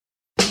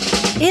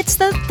It's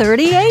the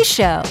 30A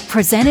Show,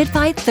 presented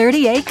by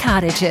 30A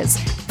Cottages.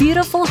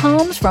 Beautiful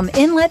homes from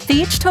inlet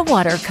beach to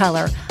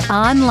watercolor.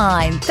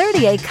 Online,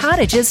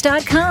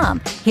 30acottages.com.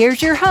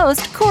 Here's your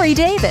host, Corey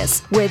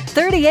Davis, with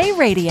 30A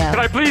Radio. Can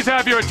I please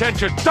have your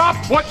attention? Stop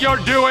what you're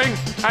doing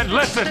and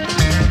listen.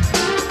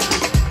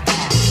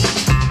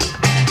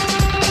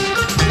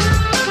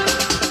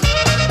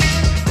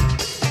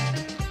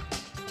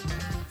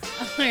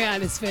 Oh my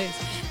God, his face.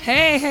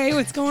 Hey,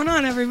 what's going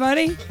on,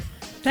 everybody?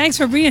 Thanks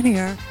for being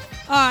here.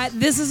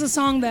 This is a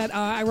song that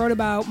I wrote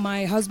about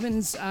my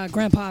husband's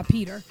grandpa,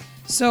 Peter.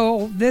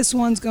 So this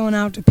one's going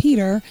out to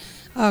Peter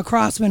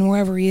Crossman,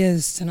 wherever he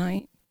is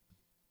tonight.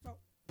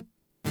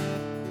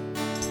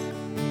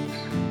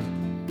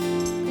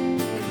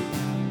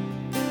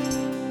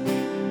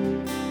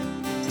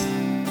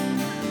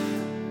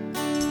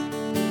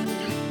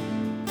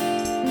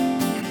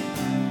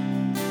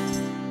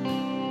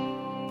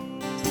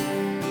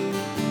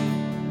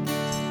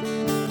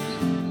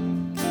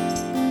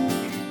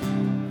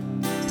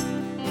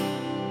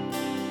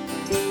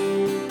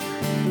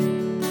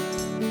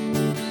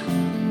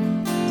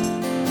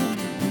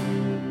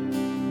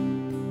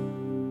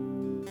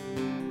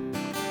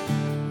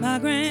 My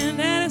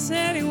granddaddy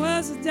said he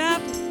was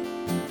adopted.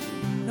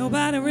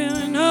 Nobody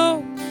really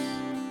knows.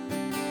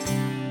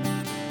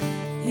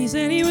 He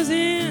said he was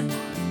in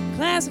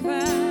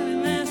classified,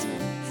 and that's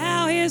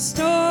how his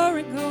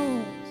story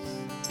goes.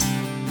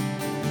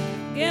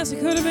 Guess he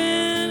could have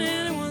been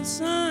anyone's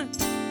son.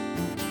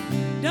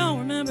 Don't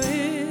remember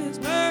his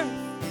birth.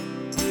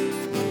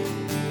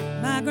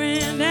 My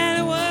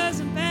granddaddy was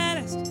the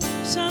baddest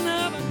son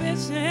of a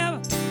bitch to ever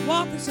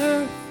walk this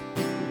earth.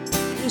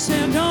 He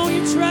said, don't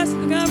you trust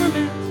the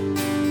government.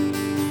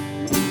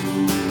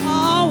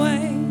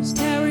 Always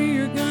carry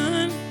your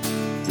gun.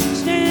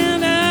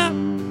 Stand up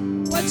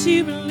what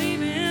you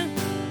believe in,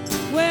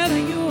 whether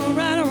you are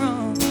right or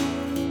wrong.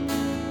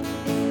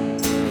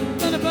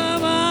 But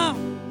above all,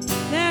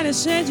 Daddy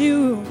said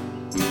you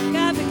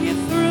got to get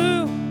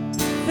through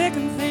thick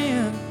and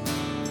thin.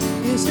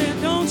 He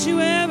said, don't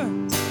you ever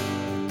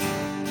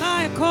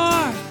buy a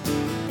car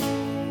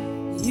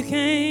you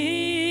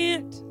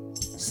can't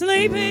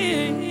sleep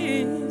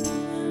in.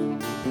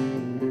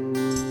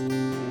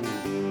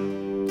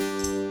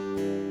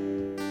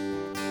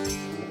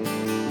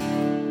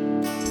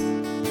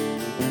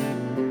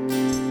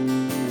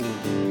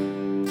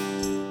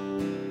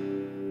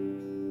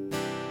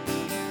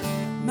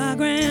 My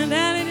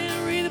granddaddy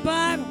didn't read the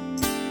Bible,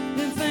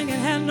 didn't think it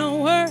had no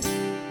worth.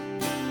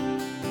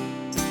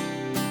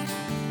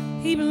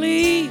 He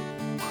believed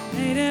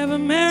Native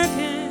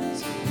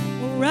Americans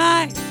were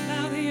right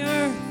about the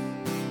earth.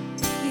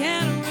 He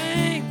had a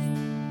ring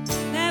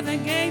that they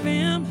gave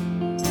him.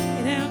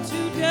 It had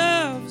 2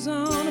 doves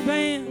on a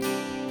band.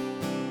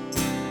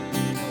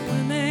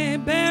 When they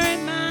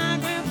buried my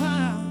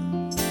grandpa,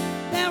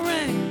 that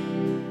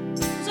ring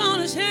was on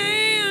his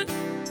hand.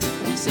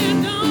 He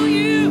said, don't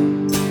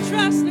you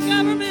trust the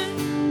government.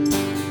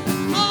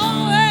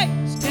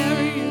 Always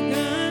carry your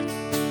gun.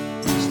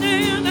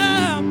 Stand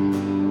up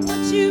what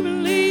you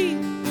believe,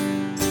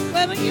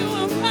 whether you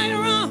are right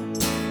or wrong.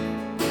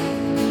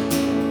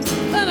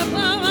 But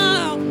above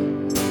all,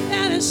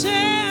 Daddy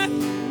said,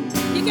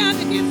 you got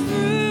to get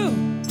through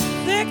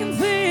thick and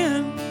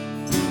thin.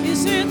 He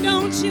said,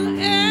 don't you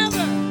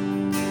ever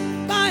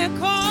buy a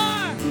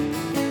car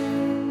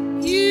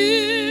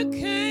you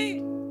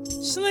can't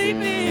sleep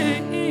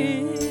in.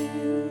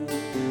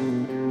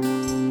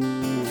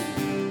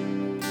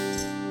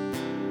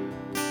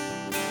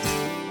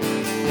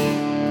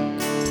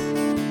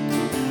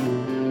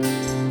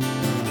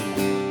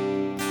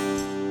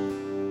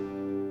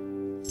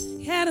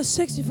 He had a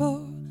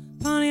 64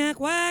 Pontiac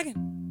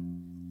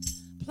wagon,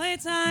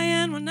 plates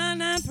IN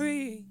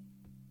 1993.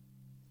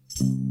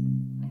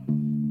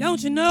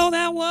 Don't you know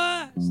that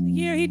was the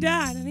year he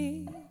died, and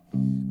he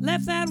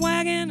left that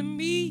wagon to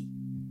me.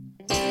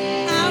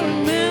 I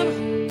remember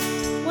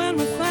when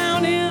we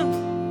found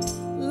him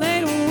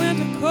late on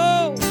winter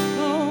cold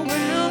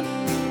ground.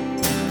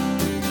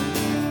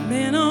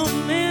 Man, oh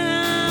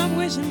man, I'm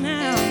wishing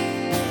now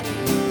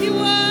he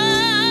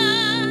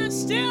was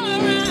still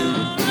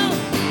around. Oh,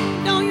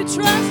 don't you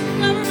trust the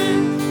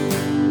government?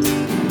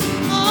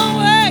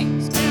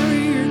 Always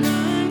carry your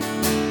gun.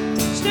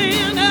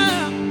 Stand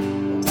up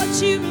for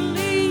what you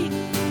believe,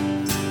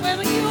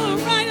 whether you are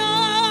right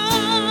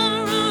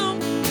or wrong.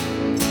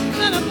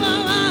 But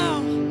above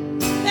all,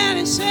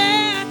 Daddy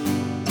said,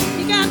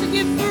 you got to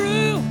get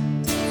through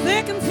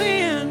thick and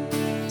thin.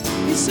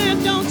 He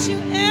said, don't you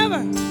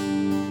ever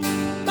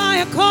buy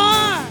a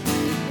car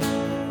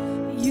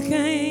you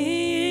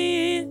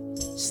can't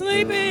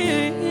sleep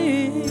in.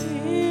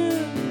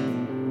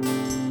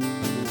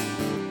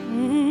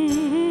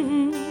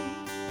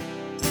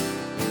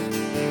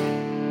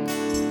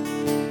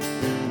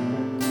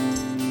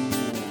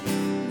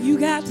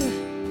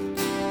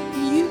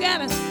 You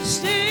gotta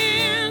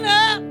stand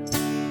up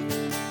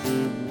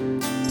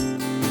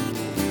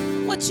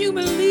what you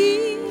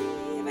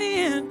believe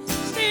in.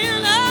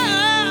 Stand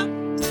up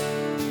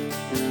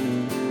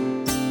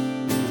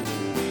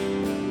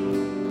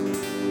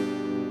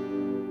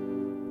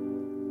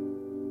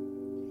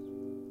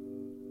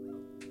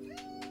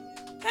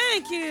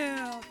Thank you.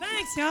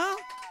 Thanks, y'all.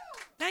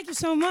 Thank you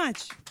so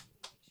much.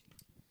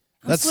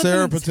 That's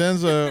Sarah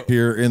Potenza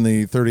here in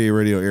the 38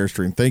 Radio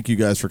Airstream. Thank you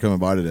guys for coming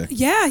by today.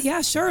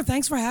 Yeah, sure.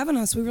 Thanks for having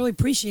us. We really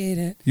appreciate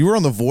it. You were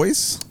on The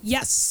Voice?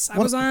 Yes, I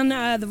was on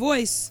The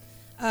Voice.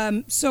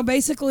 So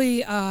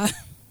basically, I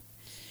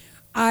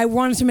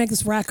wanted to make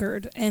this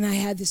record, and I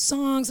had these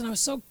songs, and I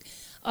was so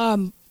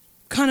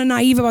kind of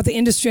naive about the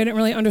industry. I didn't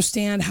really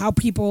understand how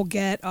people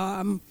get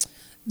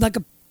like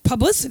a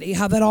publicity,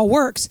 how that all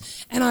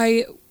works. And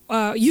I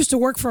used to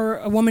work for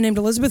a woman named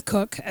Elizabeth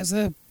Cook as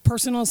a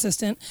personal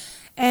assistant.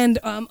 And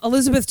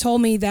Elizabeth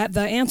told me that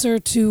the answer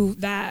to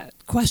that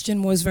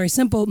question was very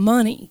simple: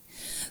 money.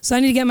 So I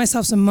need to get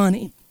myself some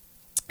money.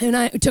 And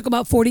it took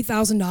about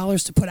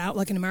 $40,000 to put out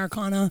like an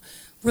Americana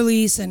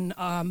release and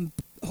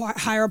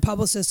hire a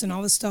publicist and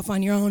all this stuff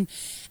on your own.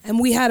 And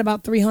we had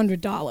about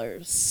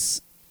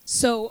 $300.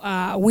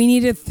 So we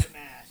needed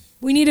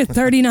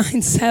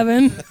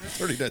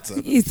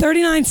 $39,700.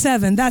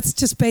 $39,700. That's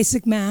just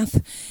basic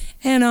math.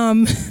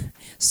 And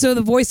so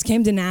The Voice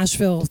came to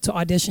Nashville to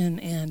audition,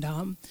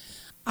 and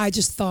I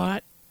just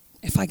thought,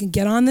 if I could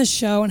get on this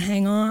show and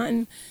hang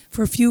on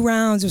for a few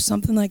rounds or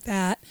something like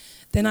that,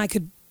 then I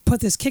could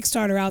put this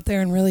Kickstarter out there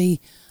and really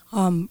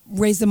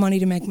raise the money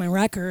to make my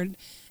record.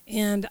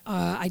 And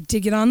I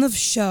did get on the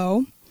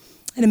show,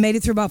 and I made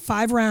it through about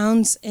 5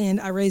 rounds, and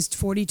I raised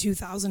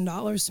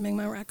 $42,000 to make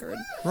my record.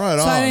 Right on.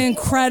 So I had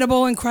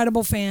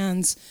incredible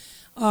fans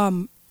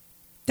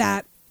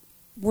that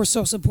were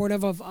so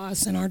supportive of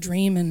us and our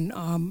dream, and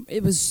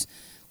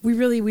we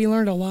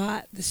learned a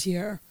lot this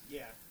year.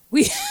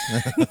 We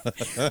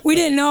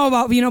didn't know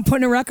about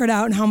putting a record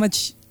out and how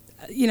much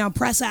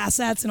press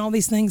assets and all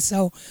these things.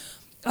 So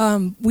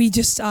we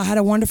just had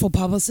a wonderful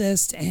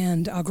publicist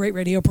and a great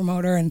radio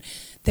promoter, and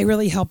they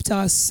really helped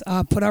us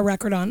put our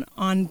record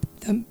on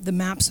the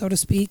map, so to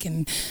speak,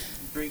 and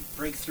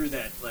break through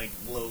that like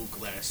low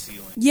glass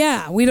ceiling.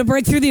 Yeah, we had to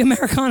break through the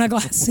Americana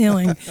glass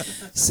ceiling.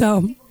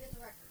 So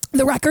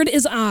the record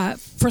is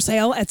for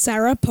sale at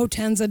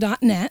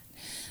sarahpotenza.net.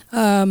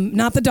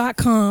 Not the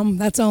 .com.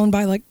 That's owned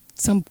by like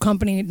some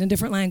company in a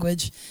different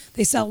language.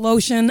 They sell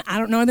lotion. I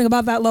don't know anything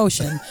about that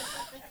lotion.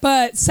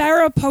 But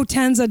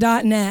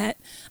sarahpotenza.net.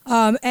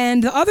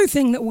 And the other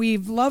thing that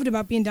we've loved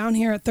about being down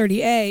here at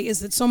 30A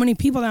is that so many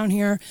people down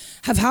here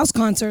have house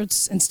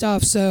concerts and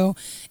stuff. So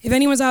if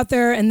anyone's out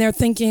there and they're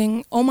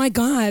thinking, oh my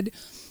God,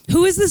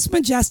 who is this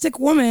majestic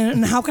woman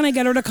and how can I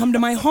get her to come to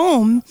my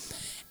home?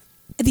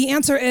 The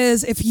answer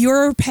is, if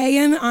you're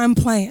paying, I'm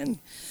playing.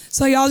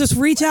 So y'all just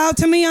reach out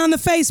to me on the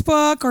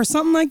Facebook or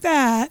something like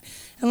that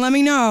and let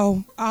me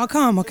know. I'll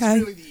come, okay?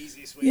 That's really the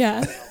easiest way to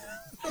mail them.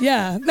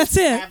 Yeah, that's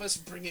it. Have us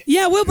bring it.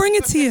 Yeah, we'll bring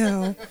it to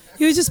you.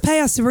 You just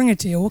pay us to bring it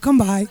to you. We'll come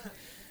by.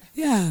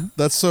 Yeah.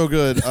 That's so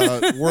good.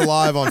 We're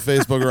live on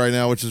Facebook right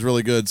now, which is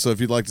really good. So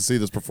if you'd like to see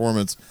this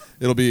performance,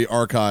 it'll be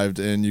archived,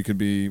 and you can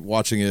be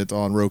watching it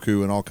on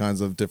Roku and all kinds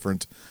of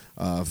different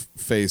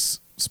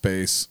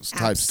space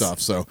type stuff.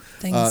 So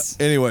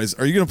anyways,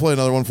 are you going to play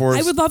another one for us?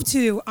 I would love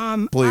to.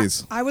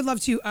 Please. I would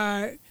love to.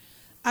 I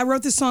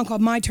wrote this song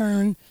called My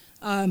Turn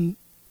kind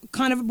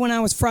of when I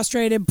was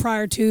frustrated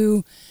prior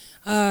to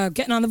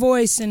getting on The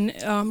Voice and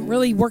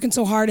really working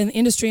so hard in the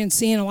industry and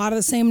seeing a lot of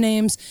the same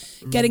names,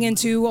 getting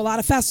into a lot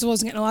of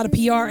festivals and getting a lot of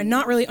PR and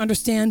not really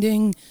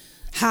understanding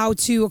how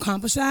to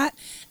accomplish that.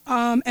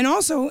 And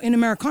also in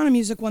Americana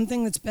music, one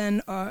thing that's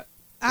been an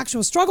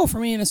actual struggle for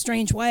me in a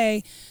strange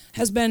way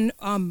has been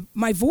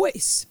my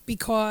voice,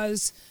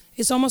 because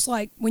it's almost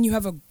like when you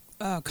have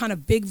a kind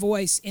of big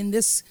voice in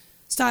this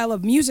style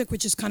of music,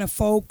 which is kind of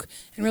folk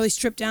and really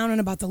stripped down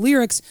and about the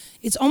lyrics,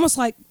 it's almost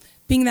like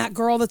being that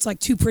girl that's like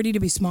too pretty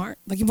to be smart.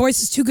 Like your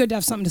voice is too good to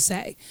have something to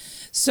say.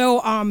 So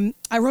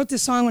I wrote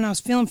this song when I was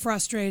feeling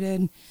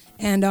frustrated,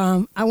 and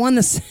I won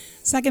the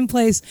second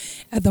place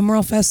at the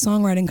Merle Fest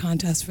songwriting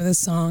contest for this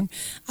song.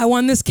 I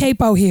won this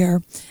capo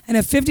here and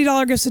a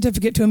 $50 gift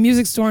certificate to a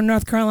music store in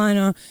North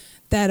Carolina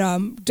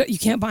that you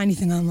can't buy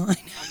anything online.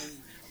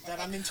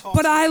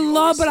 But I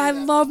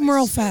love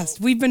Merle Fest.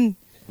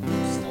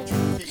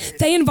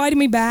 They invited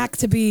me back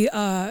to be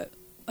a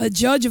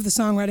judge of the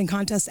songwriting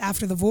contest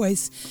after The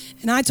Voice,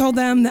 and I told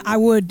them that I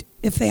would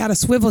if they had a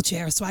swivel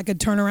chair so I could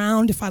turn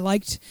around if I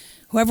liked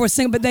whoever was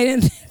singing, but they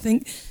didn't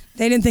think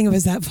it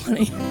was that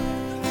funny.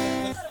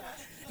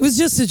 It was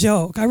just a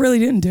joke. I really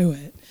didn't do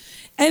it.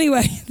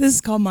 Anyway, this is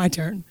called My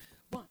Turn.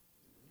 1,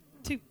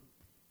 2,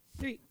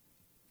 3,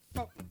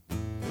 4.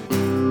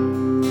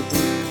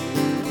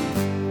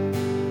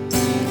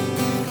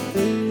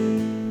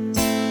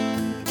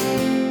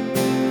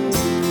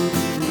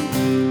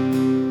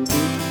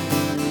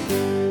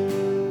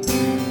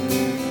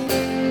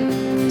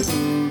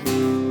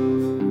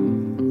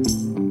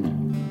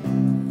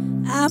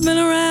 I've been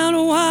around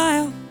a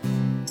while,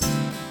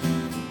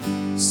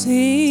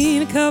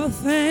 seen a couple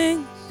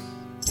things,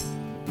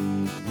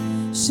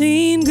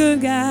 seen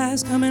good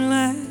guys coming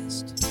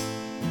last,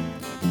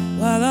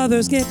 while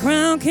others get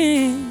crowned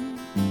king.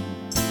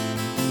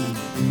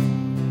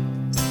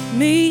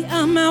 Me,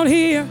 I'm out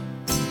here,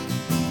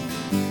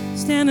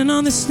 standing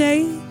on the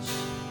stage,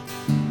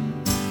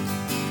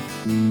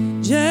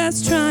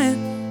 just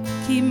trying to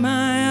keep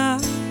my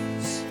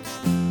eyes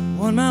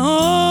on my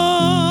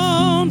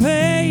own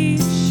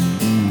page.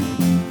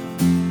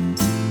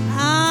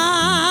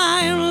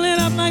 I'm lit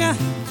up like a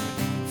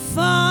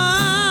fire.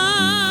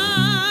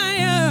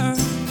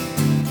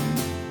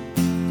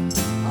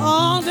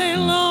 All day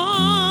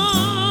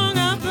long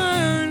I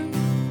burn.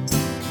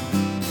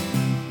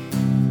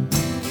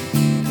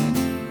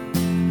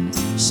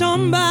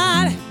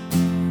 Somebody,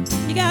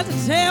 you got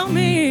to tell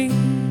me,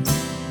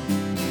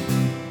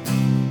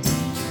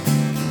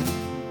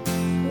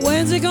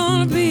 when's it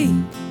gonna be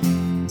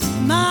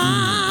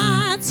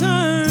my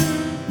turn?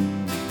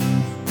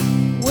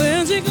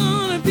 When's it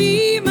gonna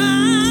be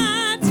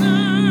my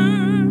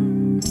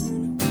turn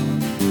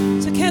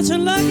to catch a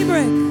lucky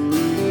break?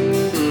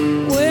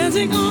 When's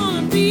it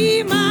gonna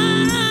be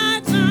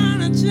my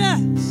turn? I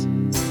just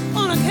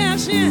wanna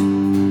cash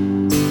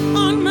in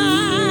on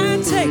my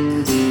take.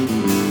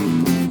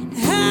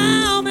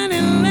 How many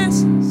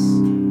lessons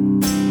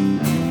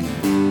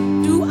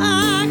do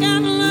I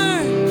gotta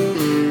learn?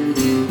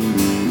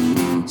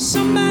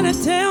 Somebody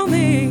tell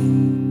me,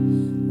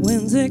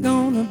 when's it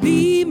gonna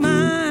be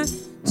my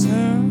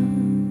turn?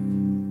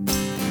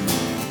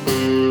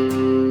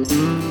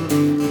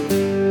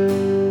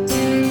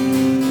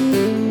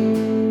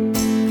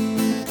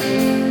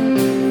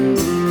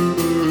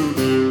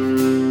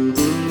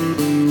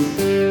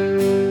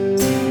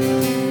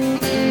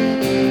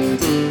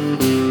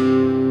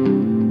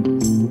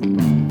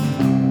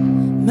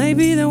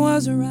 Maybe there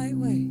was a right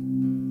way,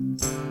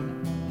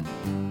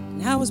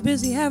 and I was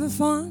busy having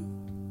fun.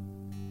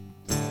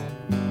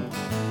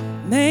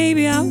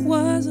 Maybe I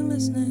wasn't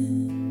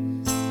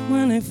listening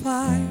when they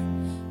fired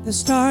the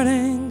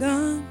starting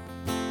gun.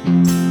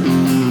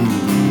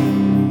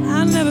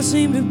 I never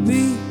seemed to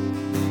be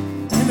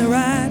in the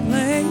right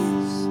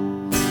place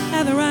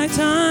at the right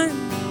time.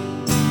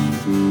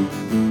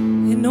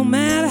 And no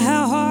matter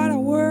how hard I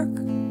work,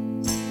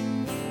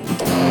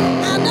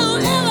 I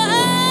don't ever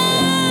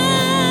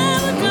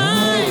have a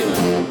dime.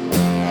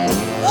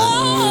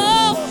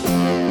 Oh,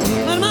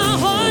 but my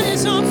heart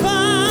is on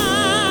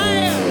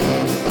fire.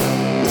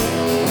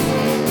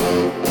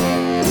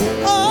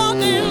 All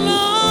day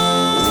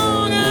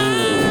long I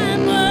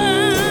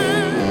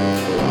burn.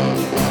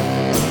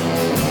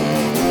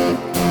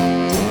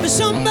 But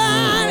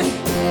somebody,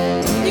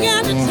 you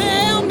got to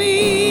tell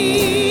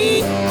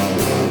me,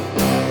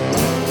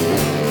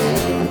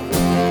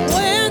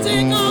 when's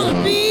it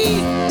gonna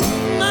be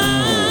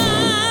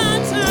my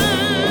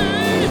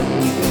turn?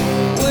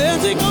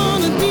 When's it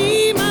gonna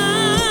be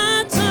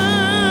my turn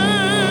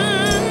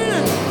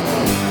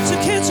to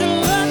catch a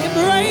lucky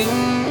break?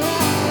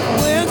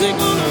 When's it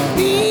gonna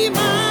be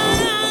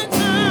my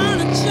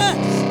turn? I just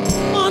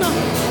wanna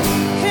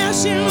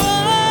cash in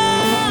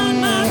on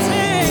my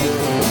take.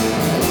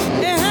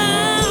 And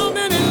how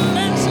many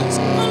lessons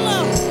of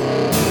love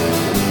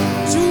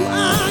do I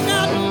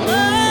got to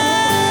learn?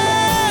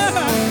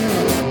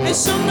 And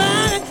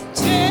somebody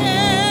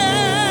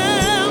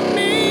tell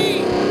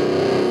me,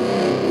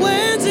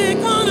 when's it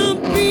gonna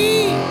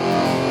be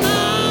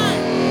my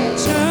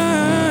turn?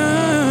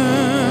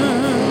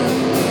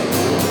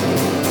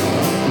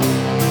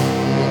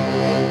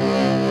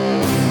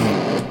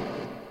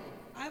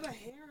 I have a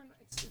hair, and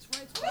it's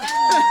right there.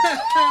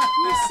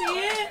 You see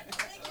it?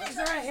 Is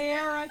there a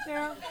hair right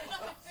there?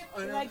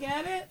 Did I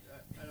get it?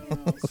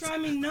 It's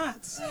driving me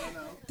nuts.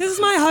 This is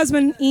my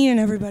husband, Ian,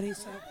 everybody.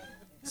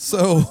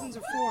 So, Husbands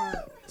are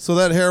for. so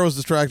that hair was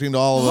distracting to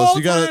all of The us. whole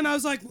You got time to I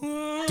was like,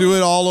 do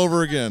it all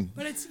over again.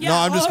 But it's, No,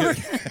 I'm just all over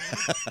kidding. again.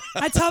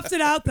 I toughed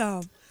it out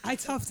though. I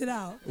toughed it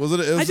out. Was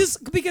it? I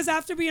just, because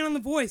after being on The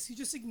Voice, you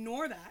just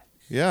ignore that.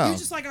 Yeah. You're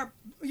just like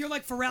you're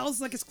like Pharrell's,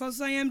 like as close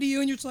as I am to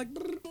you, and you're just like,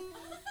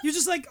 you're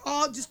just like,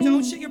 oh, just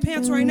don't shit your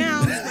pants right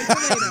now. Just wait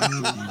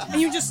till later.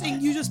 And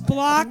you just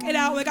block it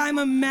out. Like I'm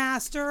a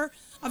master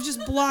of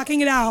just blocking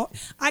it out.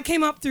 I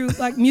came up through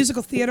like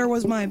musical theater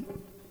was my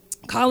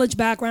college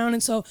background,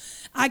 and so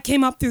I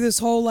came up through this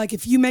whole like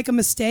if you make a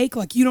mistake,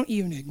 like you don't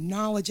even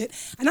acknowledge it.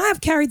 And I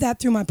have carried that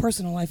through my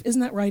personal life.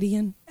 Isn't that right,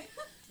 Ian?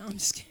 No, I'm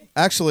just kidding.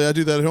 Actually, I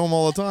do that at home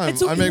all the time.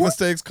 I make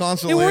mistakes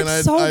constantly, and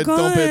I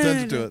don't pay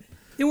attention to it.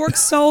 It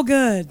works so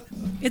good.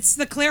 It's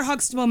the Claire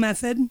Huxtable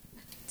method.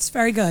 It's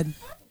very good.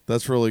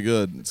 That's really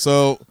good.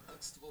 So,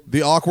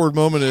 the awkward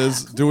moment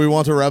is: do we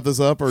want to wrap this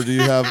up, or do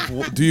you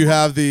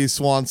have the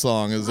swan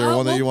song? Is there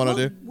one that you want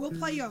to do? We'll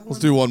play you. Let's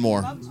do one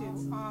more. Love to.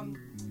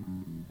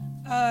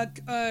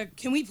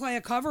 Can we play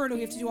a cover, or do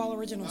we have to do all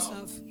original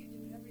stuff?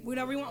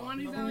 Whatever we want. Want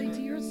to do Valley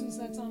Tears since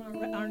that's on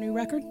our new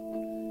record?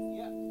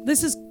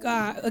 This is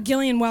a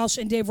Gillian Welch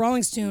and Dave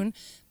Rawlings tune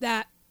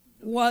that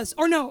was,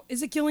 or no,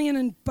 is it Gillian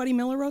and Buddy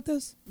Miller wrote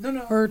this?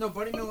 No,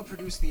 Buddy Miller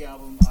produced the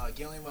album,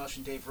 Gillian Welch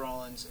and Dave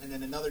Rawlings, and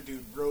then another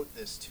dude wrote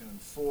this tune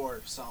for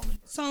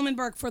Solomon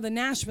Burke for the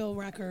Nashville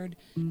record.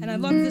 And I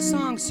loved this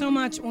song so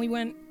much when we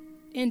went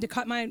in to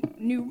cut my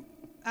new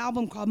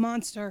album called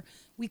Monster.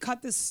 We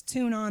cut this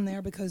tune on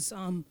there because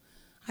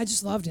I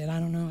just loved it. I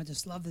don't know, I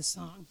just love this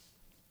song.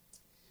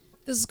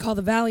 This is called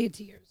The Valley of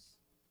Tears.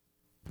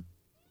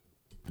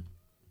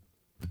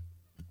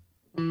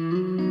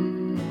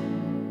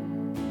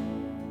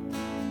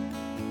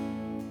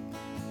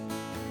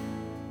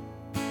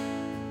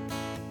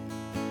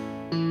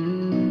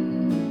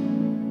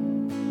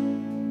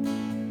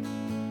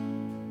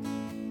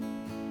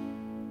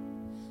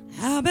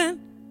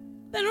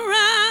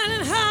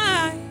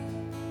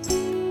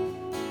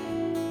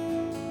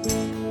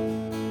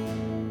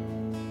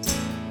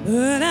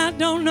 but I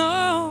don't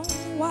know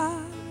why.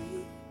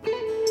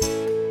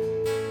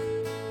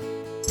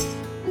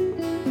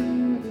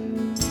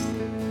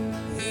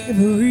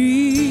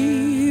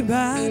 Everybody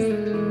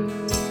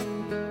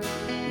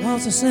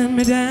wants to send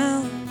me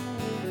down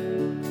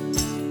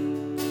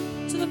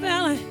to the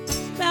valley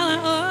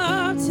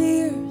of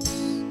tears.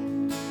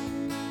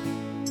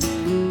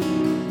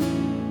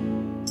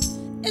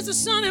 It's a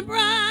sunny,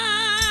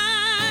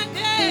 bright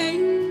day,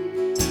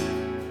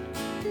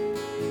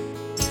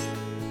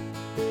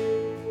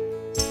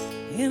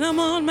 and I'm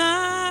on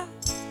my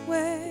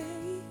way.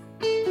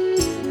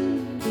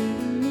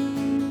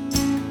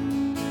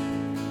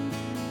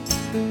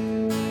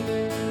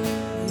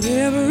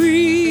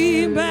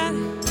 Everybody,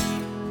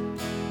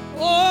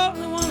 oh,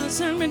 they want to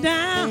send me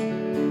down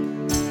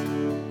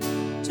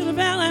to the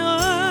valley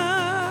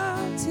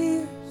of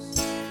tears.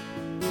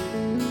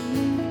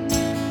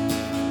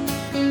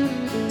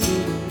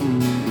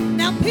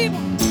 Now people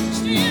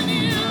stand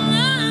in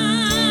line.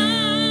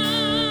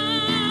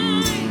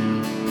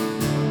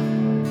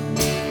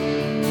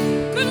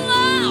 Good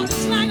Lord,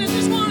 it's like they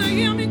just want to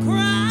hear me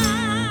cry.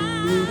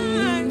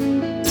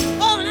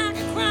 Oh, and I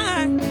can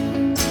cry.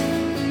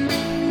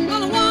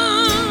 All I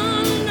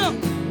wonder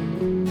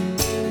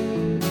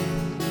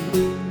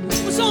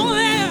what's over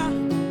there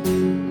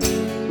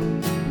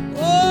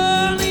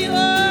on the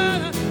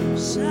other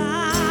side.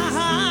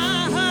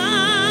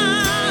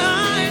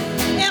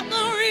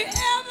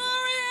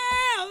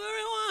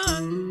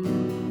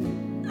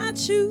 Everyone I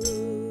choose.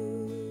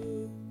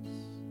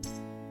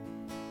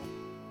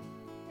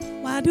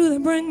 Why do they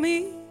bring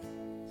me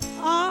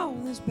all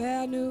this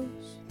bad news?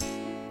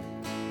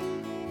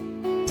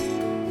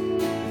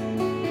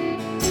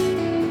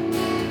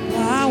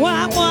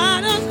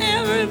 Why does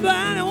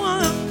everybody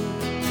want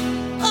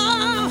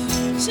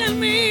to send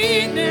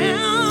me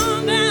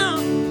down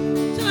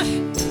to the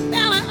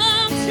valley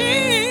of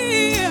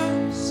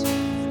tears?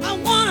 I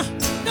want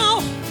to know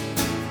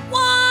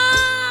why.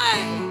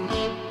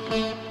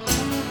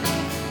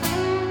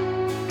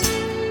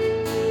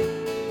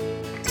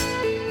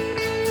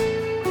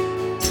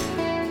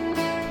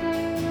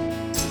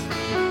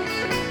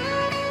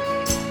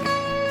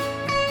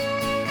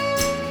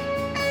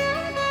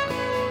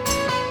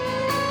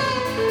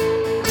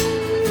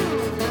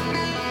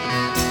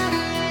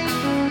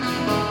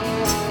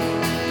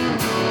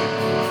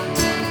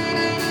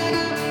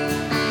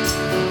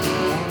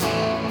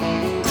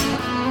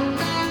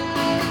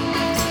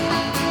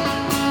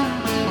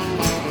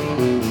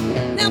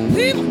 Now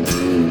people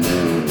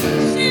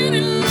stand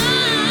in line.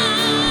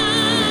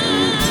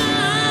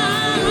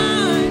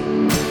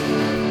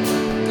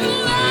 Good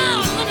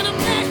Lord, look at them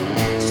there.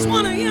 Just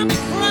want to hear me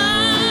cry.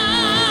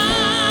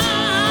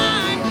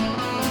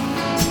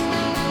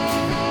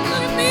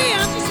 Look at me,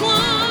 I just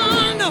want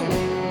to know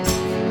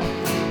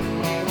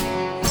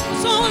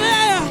what's over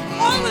there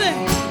on the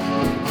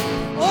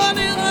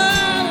other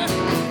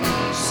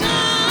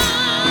side.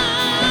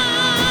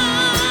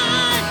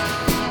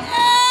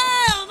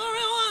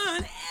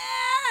 Everyone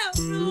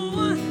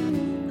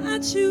I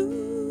choose.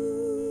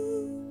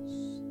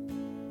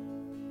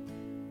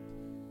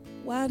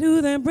 Why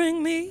do they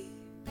bring me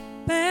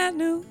bad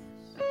news?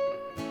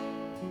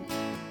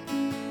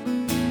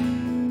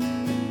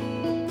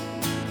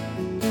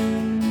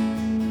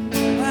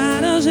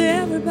 Why does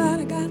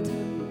everybody got to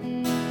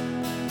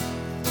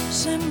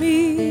send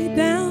me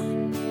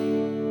down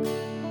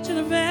to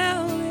the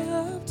valley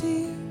of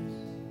tears?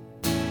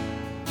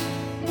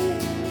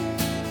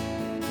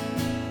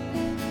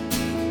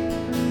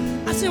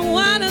 I said,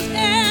 why does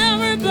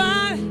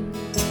everybody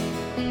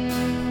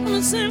want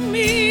to send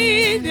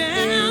me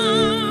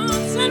down to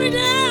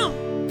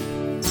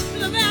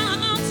the valley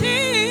of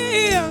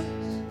tears?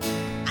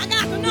 I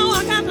got to know.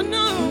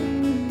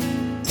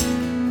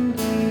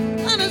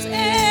 Why does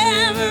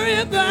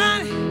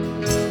everybody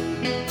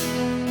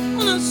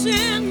want to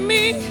send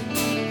me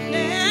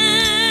down,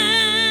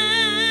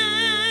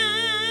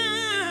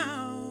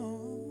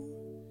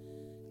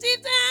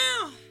 deep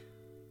down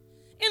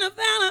in the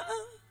valley of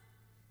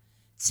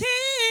tears?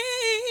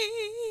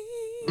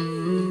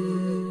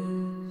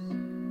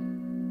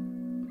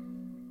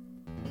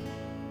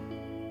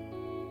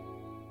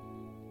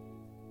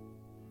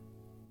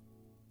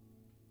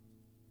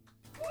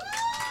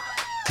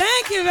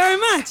 Thank you very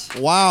much.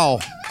 Wow.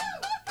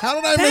 How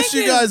did I miss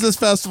you you. guys this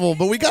festival?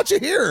 But we got you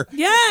here.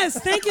 Yes,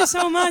 thank you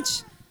so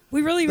much.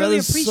 We really That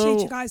is appreciate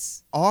so you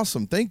guys.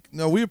 Awesome.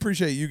 We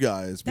appreciate you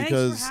guys Thanks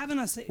because for having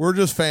us. we're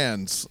just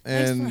fans.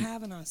 Thanks And for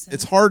having us.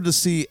 it's hard to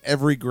see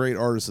every great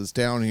artist that's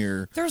down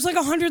here. There's like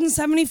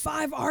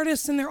 175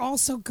 artists, and they're all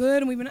so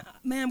good. And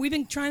we've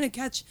been trying to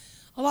catch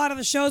a lot of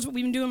the shows, but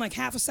we've been doing like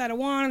half a set of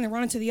one, and then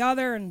running to the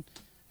other, and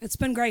it's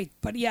been great.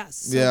 But yes,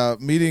 so Yeah,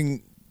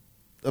 meeting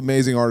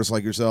amazing artists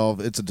like yourself.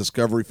 It's a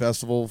discovery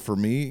festival for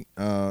me,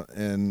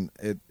 and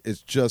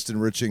it's just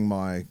enriching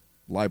my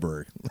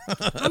library.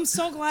 I'm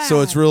so glad.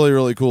 So it's really,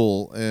 really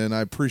cool, and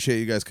I appreciate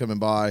you guys coming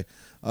by.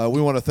 We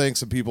want to thank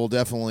some people,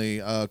 definitely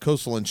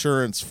Coastal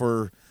Insurance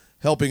for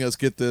helping us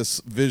get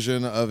this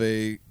vision of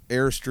a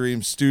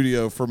Airstream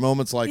studio for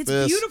moments like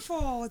this. It's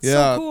beautiful. It's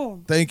Yeah, so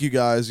cool. thank you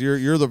guys.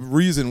 You're the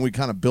reason we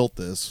kind of built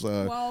this.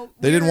 Well,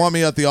 they didn't want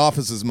me at the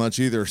office as much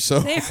either, so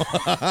They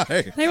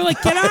were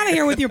like, get out of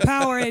here with your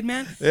Powerade,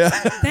 man. Yeah.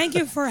 Thank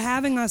you for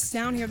having us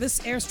down here. This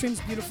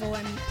Airstream's beautiful,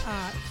 and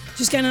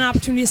just getting an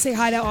opportunity to say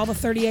hi to all the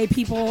 30A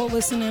people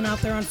listening out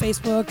there on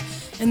Facebook,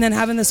 and then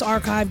having this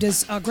archived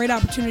is a great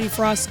opportunity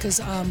for us because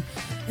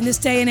in this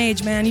day and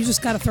age, man, you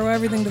just got to throw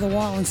everything to the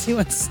wall and see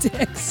what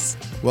sticks.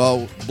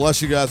 Well,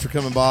 bless you guys for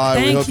coming by.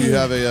 We Thank hope you you.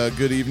 have a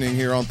good evening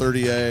here on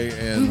 30A,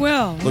 and We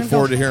will. We're look gonna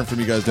forward go to hearing from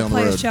you guys down the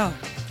Play a road. show.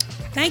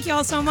 Thank you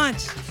all so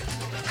much.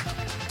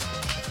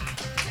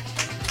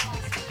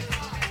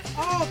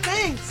 Oh,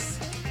 thanks.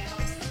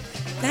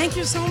 Thank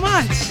you so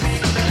much.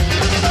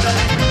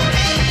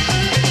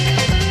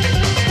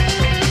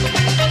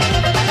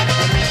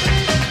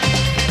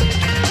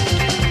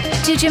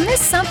 Did you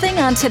miss something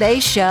on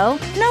today's show?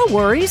 No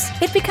worries.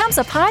 It becomes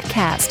a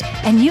podcast,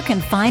 and you can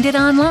find it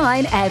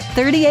online at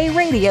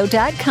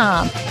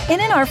 30aradio.com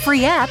and in our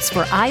free apps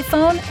for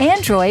iPhone,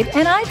 Android,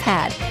 and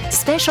iPad.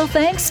 Special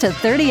thanks to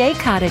 30A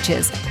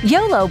Cottages,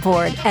 YOLO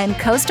Board, and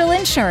Coastal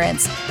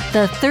Insurance.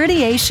 The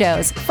 30A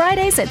shows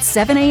Fridays at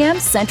 7 a.m.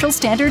 Central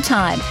Standard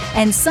Time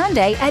and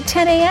Sunday at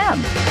 10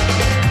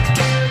 a.m.